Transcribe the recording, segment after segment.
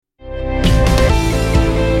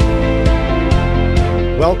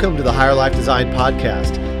Welcome to the Higher Life Design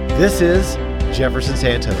Podcast. This is Jefferson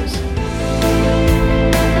Santos.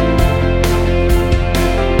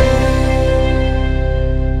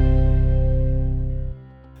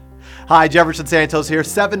 Hi, Jefferson Santos here,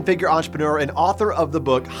 seven-figure entrepreneur and author of the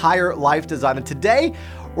book Higher Life Design. And today,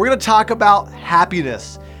 we're going to talk about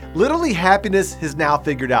happiness. Literally, happiness is now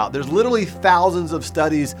figured out. There's literally thousands of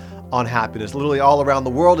studies on happiness, literally all around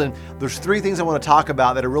the world. And there's three things I want to talk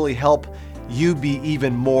about that really help you be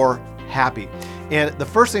even more happy. And the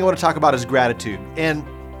first thing I want to talk about is gratitude. And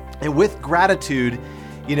with gratitude,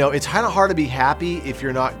 it's kind of hard to be happy if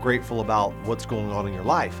you're not grateful about what's going on in your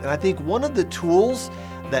life. And I think one of the tools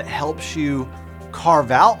that helps you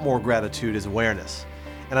carve out more gratitude is awareness.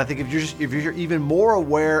 And I think if you're even more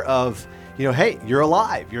aware of, hey, you're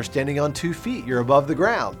alive, you're standing on 2 feet, you're above the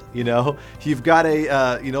ground, you've got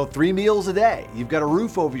 3 meals a day, you've got a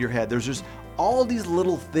roof over your head. There's just all these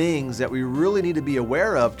little things that we really need to be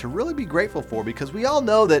aware of to really be grateful for, because we all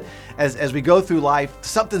know that as we go through life,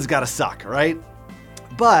 something's got to suck, right?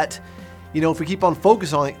 But, if we keep on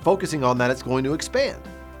focusing on that, it's going to expand,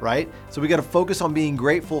 right? So we got to focus on being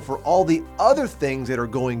grateful for all the other things that are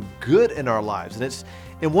going good in our lives.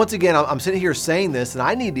 And once again, I'm sitting here saying this, and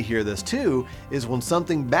I need to hear this too, is when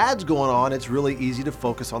something bad's going on, it's really easy to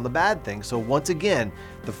focus on the bad thing. So once again,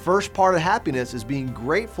 the first part of happiness is being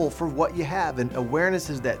grateful for what you have, and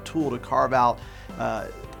awareness is that tool to carve out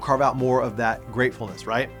more of that gratefulness,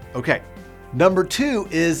 right? Okay. Number 2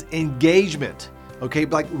 is engagement. Okay,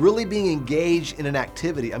 like really being engaged in an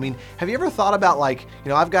activity. I mean, have you ever thought about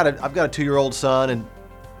I've got a 2-year-old son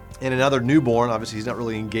and another newborn. Obviously, he's not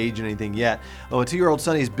really engaged in anything yet. A 2-year-old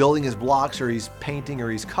son, he's building his blocks, or he's painting,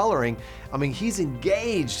 or he's coloring. I mean, he's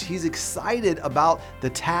engaged. He's excited about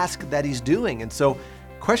the task that he's doing. And so,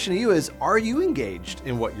 question to you is, are you engaged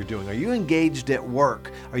in what you're doing? Are you engaged at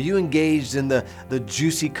work? Are you engaged in the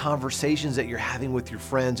juicy conversations that you're having with your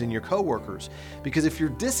friends and your coworkers? Because if you're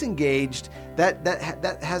disengaged, that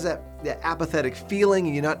has that apathetic feeling,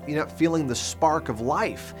 and you're not feeling the spark of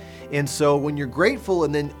life. And so when you're grateful,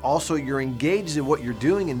 and then also you're engaged in what you're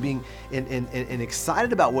doing and being and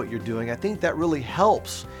excited about what you're doing, I think that really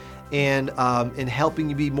helps in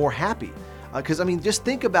helping you be more happy. Because just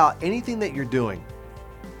think about anything that you're doing.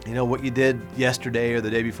 What you did yesterday or the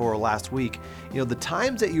day before or last week, the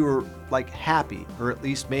times that you were happy, or at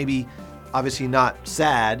least maybe obviously not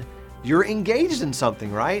sad, you're engaged in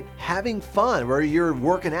something, right? Having fun, where you're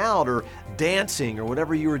working out or dancing or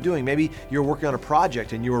whatever you were doing. Maybe you're working on a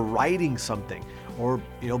project and you were writing something, or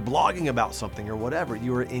blogging about something or whatever.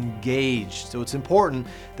 You were engaged. So it's important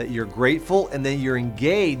that you're grateful and then you're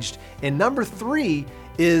engaged. And number 3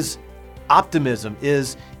 is optimism,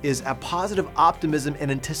 is a positive optimism and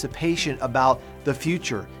anticipation about the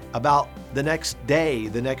future, about the next day,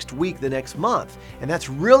 the next week, the next month. And that's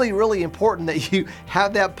really, really important that you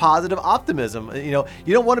have that positive optimism. You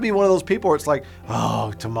don't want to be one of those people where it's like,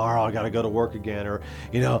 oh, tomorrow I got to go to work again, or,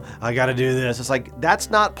 I got to do this. It's like, that's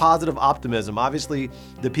not positive optimism. Obviously,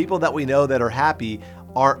 the people that we know that are happy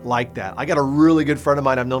aren't like that. I got a really good friend of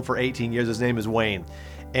mine I've known for 18 years. His name is Wayne.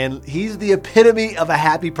 And he's the epitome of a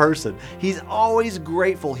happy person. He's always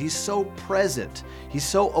grateful. He's so present. He's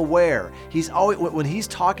so aware. He's always, when he's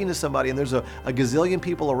talking to somebody and there's a gazillion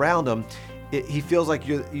people around him, you feel like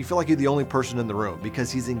you're the only person in the room, because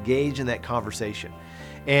he's engaged in that conversation.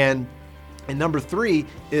 And number 3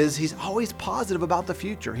 is he's always positive about the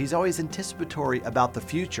future. He's always anticipatory about the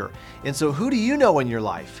future. And so who do you know in your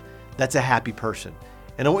life that's a happy person?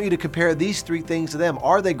 And I want you to compare these 3 things to them.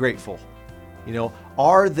 Are they grateful?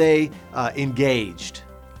 Are they engaged?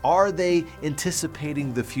 Are they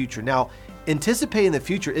anticipating the future? Now, anticipating the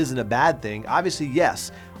future isn't a bad thing. Obviously,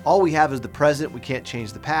 yes, all we have is the present. We can't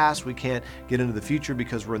change the past. We can't get into the future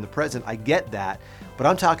because we're in the present. I get that. But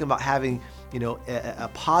I'm talking about having, a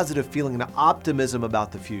positive feeling and an optimism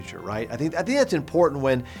about the future, right? I think that's important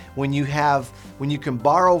when you can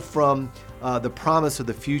borrow from the promise of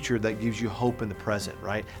the future that gives you hope in the present,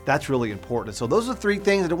 right? That's really important. So those are 3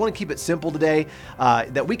 things, and I want to keep it simple today,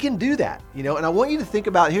 that we can do that, and I want you to think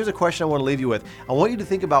about, here's a question I want to leave you with. I want you to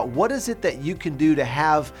think about, what is it that you can do to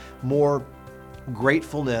have more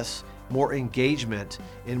gratefulness, more engagement,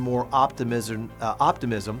 and more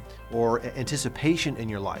optimism or anticipation in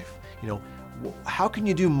your life? How can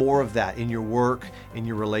you do more of that in your work, in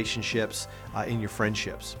your relationships, in your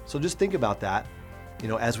friendships? So just think about that,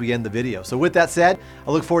 as we end the video. So with that said,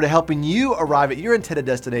 I look forward to helping you arrive at your intended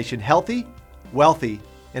destination healthy, wealthy,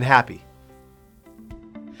 and happy.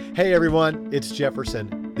 Hey everyone, it's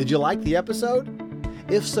Jefferson. Did you like the episode?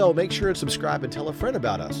 If so, make sure to subscribe and tell a friend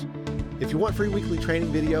about us. If you want free weekly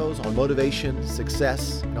training videos on motivation,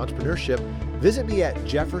 success, and entrepreneurship, visit me at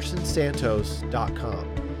jeffersonsantos.com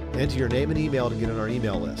and enter your name and email to get on our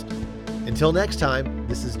email list. Until next time,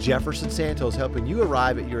 this is Jefferson Santos helping you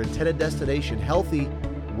arrive at your intended destination healthy,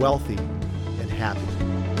 wealthy, and happy.